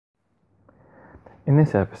In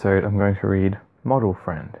this episode, I'm going to read Model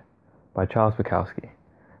Friend by Charles Bukowski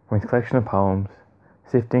from his collection of poems,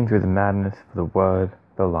 Sifting Through the Madness for the Word,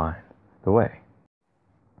 the Line, the Way.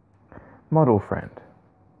 Model Friend.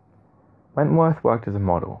 Wentworth worked as a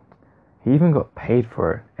model. He even got paid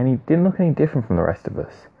for it, and he didn't look any different from the rest of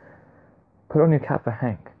us. "Put on your cap for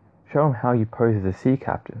Hank. Show him how you pose as a sea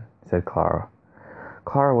captain," said Clara.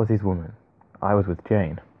 Clara was his woman. I was with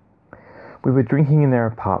Jane. We were drinking in their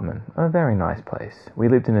apartment, a very nice place. We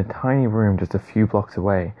lived in a tiny room just a few blocks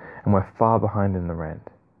away, and were far behind in the rent.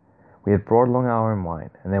 We had brought along our own wine,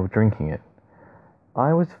 and they were drinking it.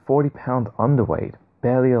 I was 40 pounds underweight,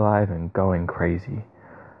 barely alive and going crazy.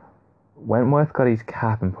 Wentworth got his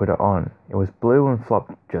cap and put it on. It was blue and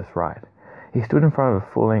flopped just right. He stood in front of a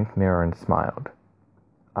full-length mirror and smiled.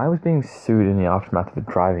 I was being sued in the aftermath of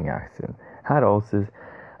a driving accident, had ulcers,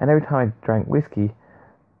 and every time I drank whiskey,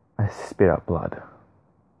 I spit up blood.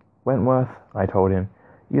 "Wentworth," I told him,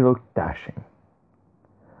 "you look dashing."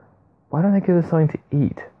 "Why don't they give us something to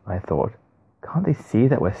eat?" I thought. "Can't they see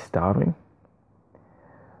that we're starving?"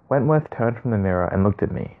 Wentworth turned from the mirror and looked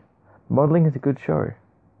at me. "Modelling is a good show.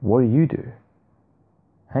 What do you do?"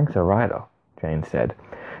 "Hank's a writer," Jane said.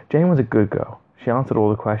 Jane was a good girl. She answered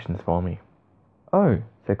all the questions for me. "Oh,"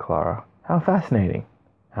 said Clara, "how fascinating.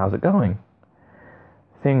 How's it going?"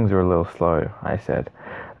 "Things are a little slow," I said.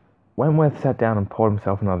 Wentworth sat down and poured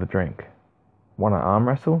himself another drink. "Want to arm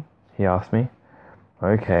wrestle?" he asked me.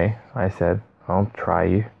 "Okay," I said. "I'll try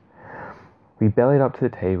you." We bellied up to the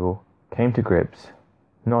table, came to grips,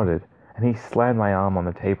 nodded, and he slammed my arm on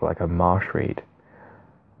the table like a marsh reed.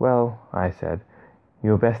 "Well," I said,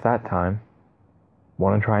 "you were best that time.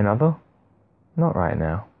 Want to try another?" "Not right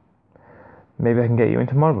now." "Maybe I can get you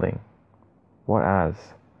into modelling." "What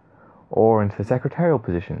as?" "Or into the secretarial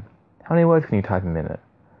position. How many words can you type a minute?"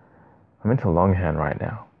 "I'm into longhand right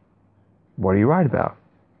now." "What do you write about?"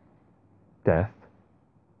 "Death."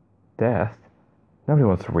 "Death? Nobody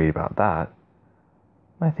wants to read about that."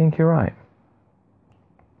 "I think you're right."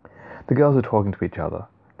 The girls were talking to each other.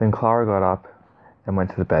 Then Clara got up and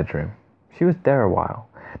went to the bedroom. She was there a while.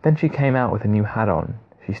 Then she came out with a new hat on.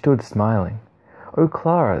 She stood smiling. "Oh,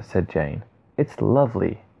 Clara," said Jane, "it's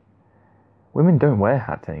lovely." "Women don't wear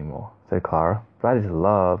hats anymore," said Clara, "but I just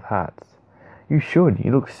love hats. You should.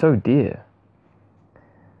 You look so dear."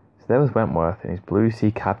 So there was Wentworth in his blue sea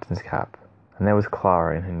captain's cap, and there was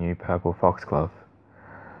Clara in her new purple foxglove.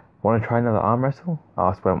 "Want to try another arm wrestle?"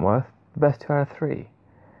 asked Wentworth. "The best 2 out of 3.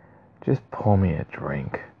 "Just pour me a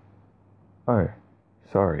drink." "Oh,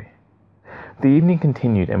 sorry." The evening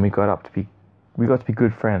continued, and we got to be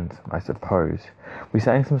good friends, I suppose. We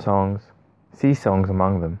sang some songs, sea songs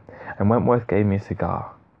among them, and Wentworth gave me a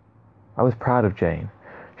cigar. I was proud of Jane.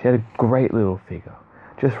 She had a great little figure,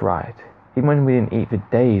 just right. Even when we didn't eat for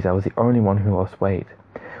days, I was the only one who lost weight,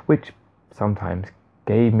 which sometimes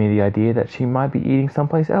gave me the idea that she might be eating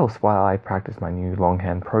someplace else while I practiced my new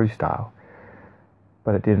longhand prose style.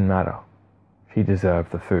 But it didn't matter. She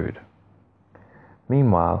deserved the food.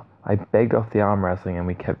 Meanwhile, I begged off the arm wrestling and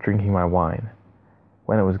we kept drinking my wine.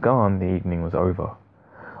 When it was gone, the evening was over.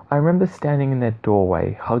 I remember standing in their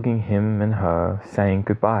doorway, hugging him and her, saying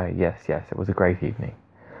goodbye. Yes, it was a great evening.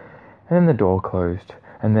 And then the door closed,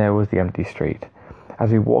 and there was the empty street.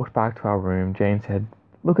 As we walked back to our room, Jane said,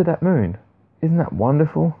 "Look at that moon. Isn't that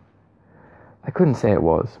wonderful?" I couldn't say it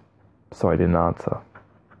was, so I didn't answer.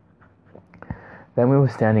 Then we were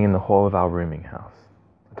standing in the hall of our rooming house.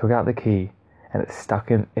 I took out the key, and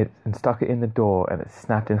stuck it in the door, and it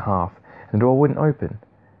snapped in half, and the door wouldn't open,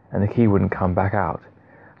 and the key wouldn't come back out.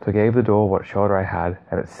 So I gave the door what shoulder I had,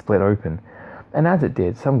 and it split open. And as it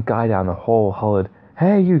did, some guy down the hall hollered,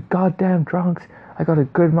 "Hey, you goddamn drunks! I got a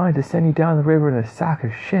good mind to send you down the river in a sack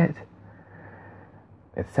of shit."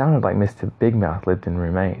 It sounded like Mr. Big Mouth lived in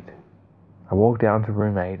room 8. I walked down to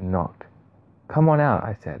room 8 and knocked. "Come on out,"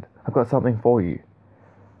 I said. "I've got something for you."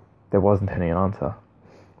 There wasn't any answer.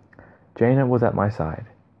 Jane was at my side.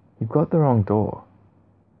 "You've got the wrong door."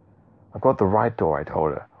 "I've got the right door," I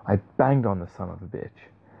told her. I banged on the son of a bitch.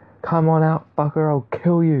 "Come on out, fucker, I'll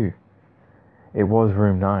kill you." "It was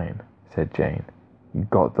room 9, said Jane. "You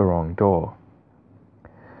got the wrong door."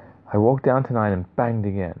 I walked down to 9 and banged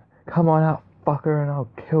again. "Come on out, fucker, and I'll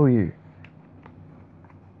kill you."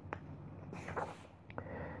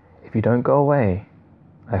 "If you don't go away,"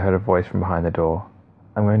 I heard a voice from behind the door,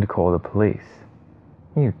 "I'm going to call the police."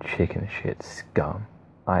 "You chicken shit scum,"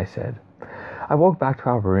 I said. I walked back to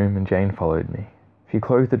our room and Jane followed me. She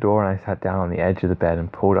closed the door and I sat down on the edge of the bed and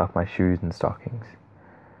pulled off my shoes and stockings.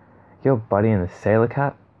 "Your buddy in the sailor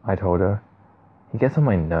cat?" I told her. "He gets on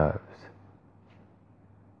my nerves."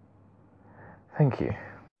 Thank you.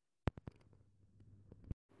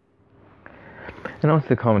 And on to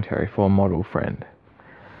the commentary for Model Friend.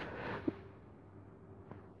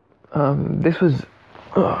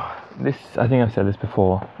 This, I think I've said this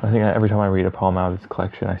before. I think every time I read a poem out of this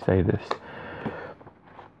collection, I say this.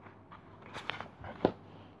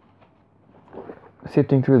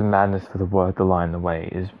 Sifting through the madness for the word, the line, the way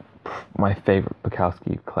is my favorite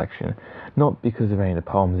Bukowski collection. Not because of any of the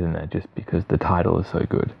poems in there, just because the title is so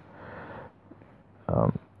good.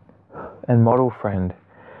 And Model Friend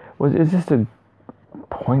is just a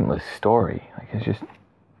pointless story. Like, it's just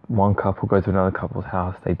one couple go to another couple's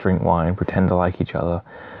house, they drink wine, pretend to like each other,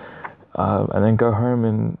 and then go home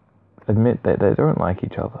and admit that they don't like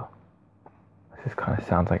each other. This just kind of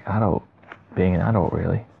sounds like being an adult,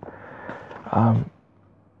 really.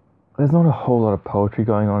 There's not a whole lot of poetry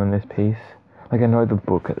going on in this piece. Like, I know the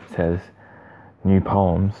book that says new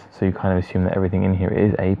poems, so you kind of assume that everything in here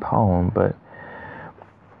is a poem, but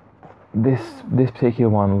this particular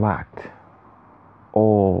one lacked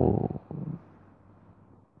all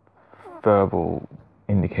verbal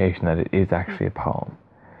indication that it is actually a poem.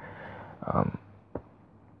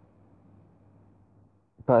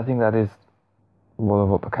 But I think that is a lot of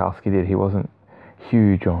what Bukowski did. He wasn't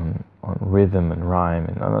huge on rhythm and rhyme.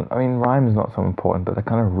 And I mean, rhyme is not so important, but the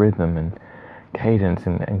kind of rhythm and cadence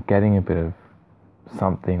and getting a bit of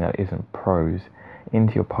something that isn't prose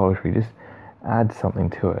into your poetry just adds something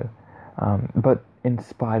to it. But in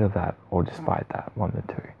spite of that, or despite that, one of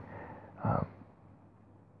the two,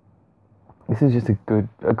 this is just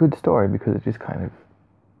a good story because it just kind of,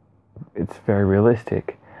 it's very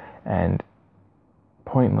realistic and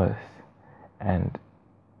pointless, and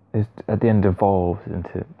is at the end devolves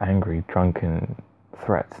into angry, drunken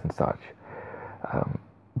threats and such.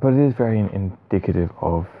 But it is very indicative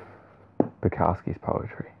of Bukowski's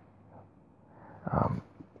poetry.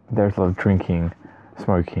 There's a lot of drinking,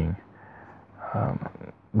 smoking.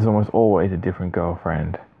 There's almost always a different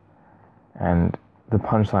girlfriend, and the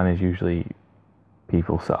punchline is usually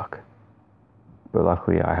people suck. But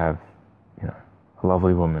luckily I have, a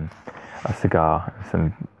lovely woman, a cigar, and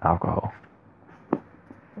some alcohol.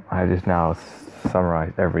 I just now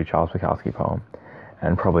summarized every Charles Bukowski poem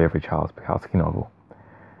and probably every Charles Bukowski novel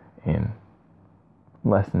in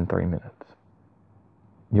less than 3 minutes.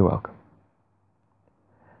 You're welcome.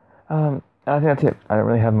 And I think that's it. I don't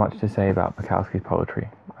really have much to say about Bukowski's poetry.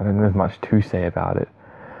 I don't think there's much to say about it.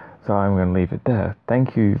 So I'm going to leave it there.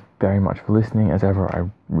 Thank you very much for listening. As ever, I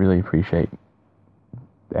really appreciate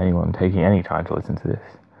anyone taking any time to listen to this.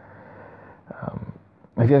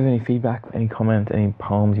 If you have any feedback, any comments, any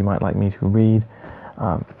poems you might like me to read,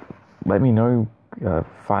 let me know.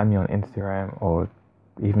 Find me on Instagram or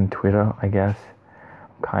even Twitter, I guess.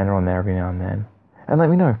 I'm kind of on there every now and then. And let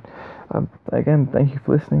me know. Again, thank you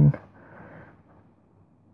for listening.